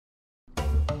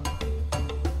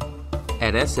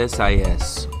At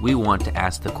SSIS, we want to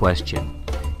ask the question,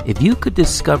 if you could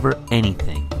discover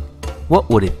anything, what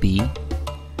would it be?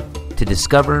 To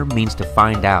discover means to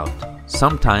find out,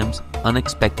 sometimes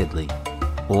unexpectedly,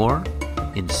 or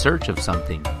in search of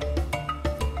something.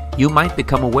 You might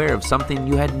become aware of something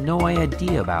you had no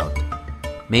idea about.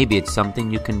 Maybe it's something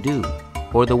you can do,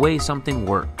 or the way something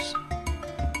works.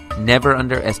 Never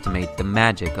underestimate the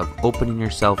magic of opening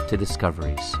yourself to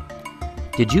discoveries.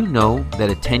 Did you know that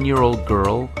a 10-year-old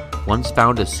girl once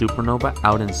found a supernova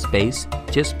out in space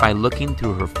just by looking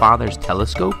through her father's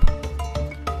telescope?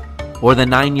 Or the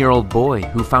 9-year-old boy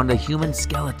who found a human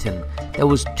skeleton that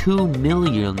was 2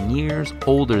 million years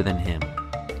older than him?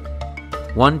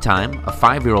 One time, a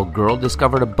 5-year-old girl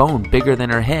discovered a bone bigger than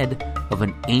her head of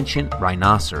an ancient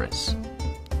rhinoceros.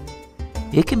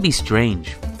 It can be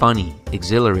strange, funny,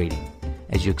 exhilarating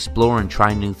as you explore and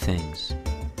try new things.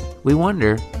 We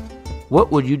wonder, what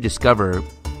would you discover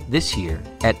this year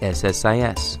at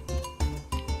SSIS?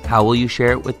 How will you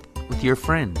share it with your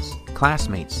friends,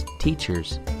 classmates,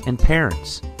 teachers, and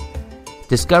parents?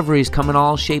 Discoveries come in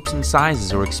all shapes and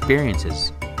sizes or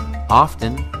experiences,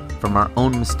 often from our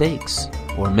own mistakes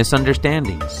or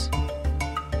misunderstandings.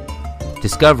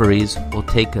 Discoveries will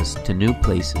take us to new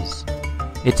places.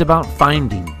 It's about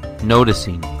finding,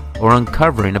 noticing, or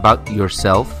uncovering about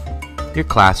yourself, your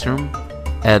classroom,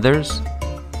 others,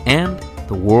 and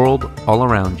the world all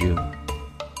around you.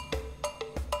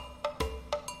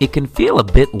 It can feel a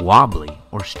bit wobbly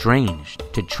or strange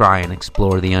to try and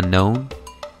explore the unknown,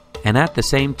 and at the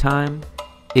same time,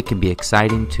 it can be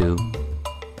exciting too.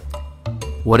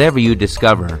 Whatever you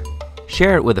discover,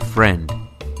 share it with a friend.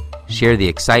 Share the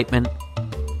excitement,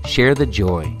 share the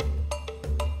joy.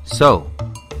 So,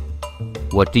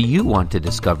 what do you want to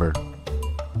discover?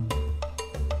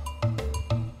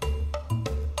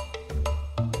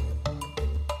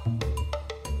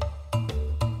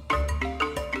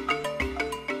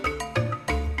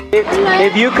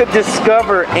 If you could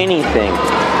discover anything,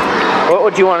 what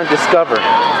would you want to discover?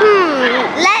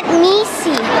 Let me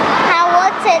see. I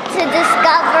wanted to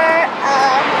discover,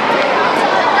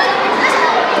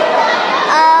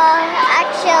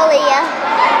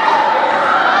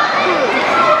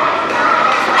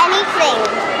 anything.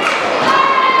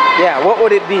 Yeah, what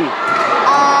would it be?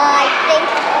 I think,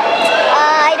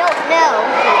 I don't know.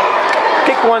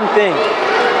 Pick one thing.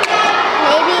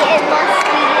 Maybe it must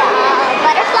be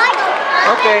butterfly.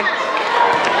 Okay.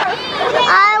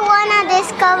 I want to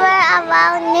discover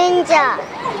about ninja.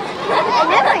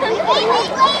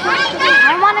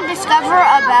 I want to discover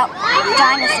about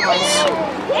dinosaurs.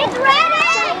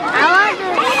 I want to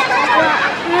discover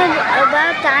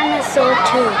about dinosaurs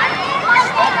too.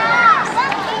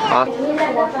 I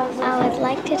would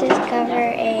like to discover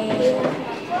a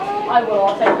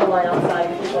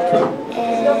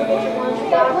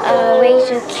way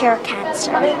to cure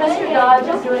cancer. 1,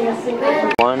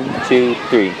 2,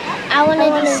 3. I want to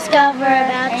discover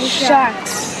about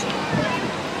sharks.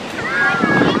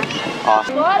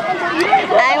 Awesome.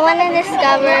 I want to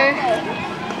discover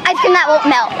ice cream that won't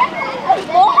melt.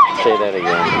 Say that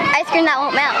again. Ice cream that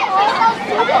won't melt.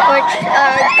 Or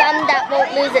gum that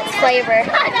won't lose its flavor.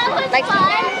 Like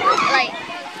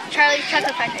Charlie's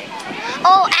Chocolate Factory.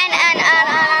 Oh, and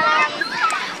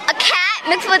a cat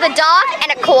mixed with a dog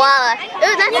and a koala.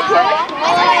 Ooh, that's cool.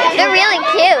 They're really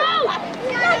cute.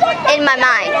 In my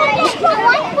mind.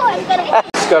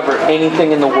 Discover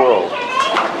anything in the world.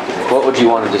 What would you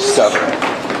want to discover?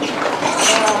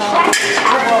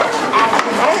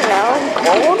 I don't know.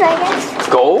 Gold, I guess.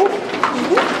 Gold?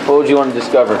 Mm-hmm. What would you want to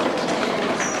discover?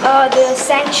 The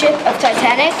sank ship of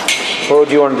Titanic. What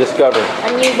would you want to discover?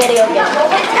 A new video game.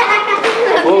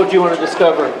 What would you want to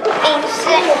discover?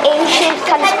 Ancient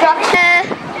construction.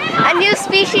 A new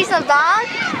species of dog.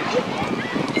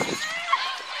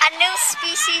 A new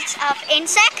species of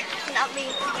insect. Not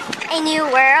me. A new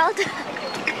world.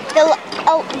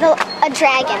 A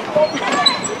dragon.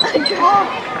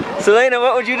 Selena,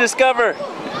 what would you discover?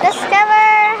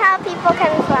 Discover how people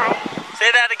can fly.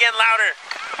 Say that again louder.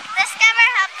 Discover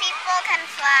how people can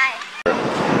fly.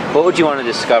 What would you want to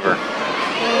discover?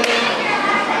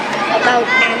 About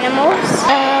animals.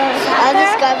 I'll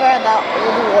discover about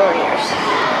old warriors.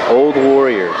 Old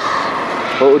warriors.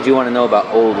 What would you want to know about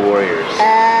old warriors?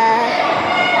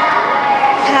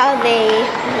 How they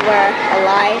were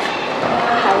alive.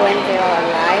 How when they were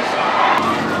alive.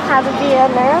 How to be a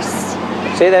nurse.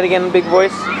 Say that again in big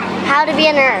voice. How to be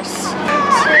a nurse.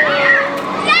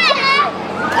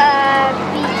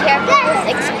 Be careful with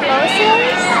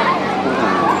explosives.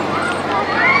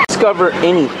 Discover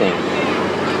anything.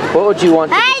 What would you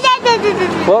want to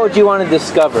What would you want to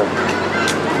discover?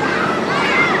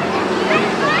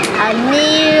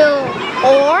 needle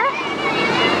ore.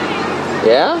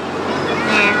 Yeah?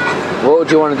 Yeah. What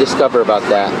would you want to discover about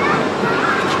that?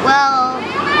 Well,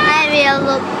 maybe a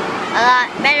lot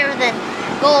better than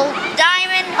gold,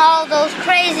 diamond, all those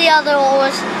crazy other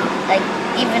ores, like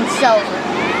even silver.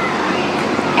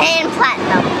 And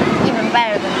platinum, even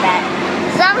better than that.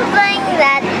 Something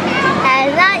that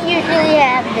has not usually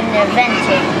have been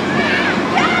invented.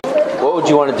 What would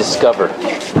you want to discover?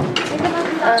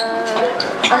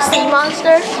 A sea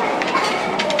monster,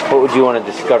 What would you want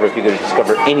to discover if you could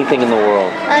discover anything in the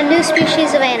world? a new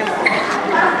species of animal.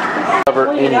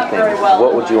 Discover anything.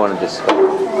 What would you want to discover?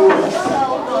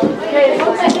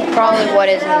 Probably what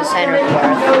is in the center of the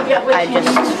earth. I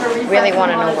just really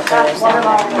want to know what that is down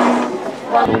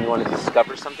there. When you want to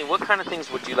discover something, what kind of things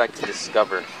would you like to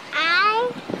discover?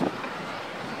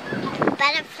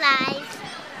 Butterflies.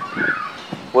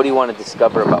 What do you want to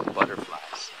discover about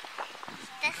butterflies?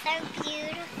 They're so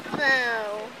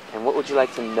beautiful. And what would you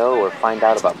like to know or find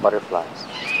out about butterflies?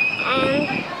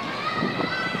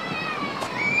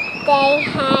 They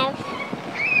have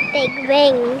big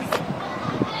wings.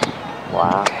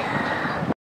 Wow.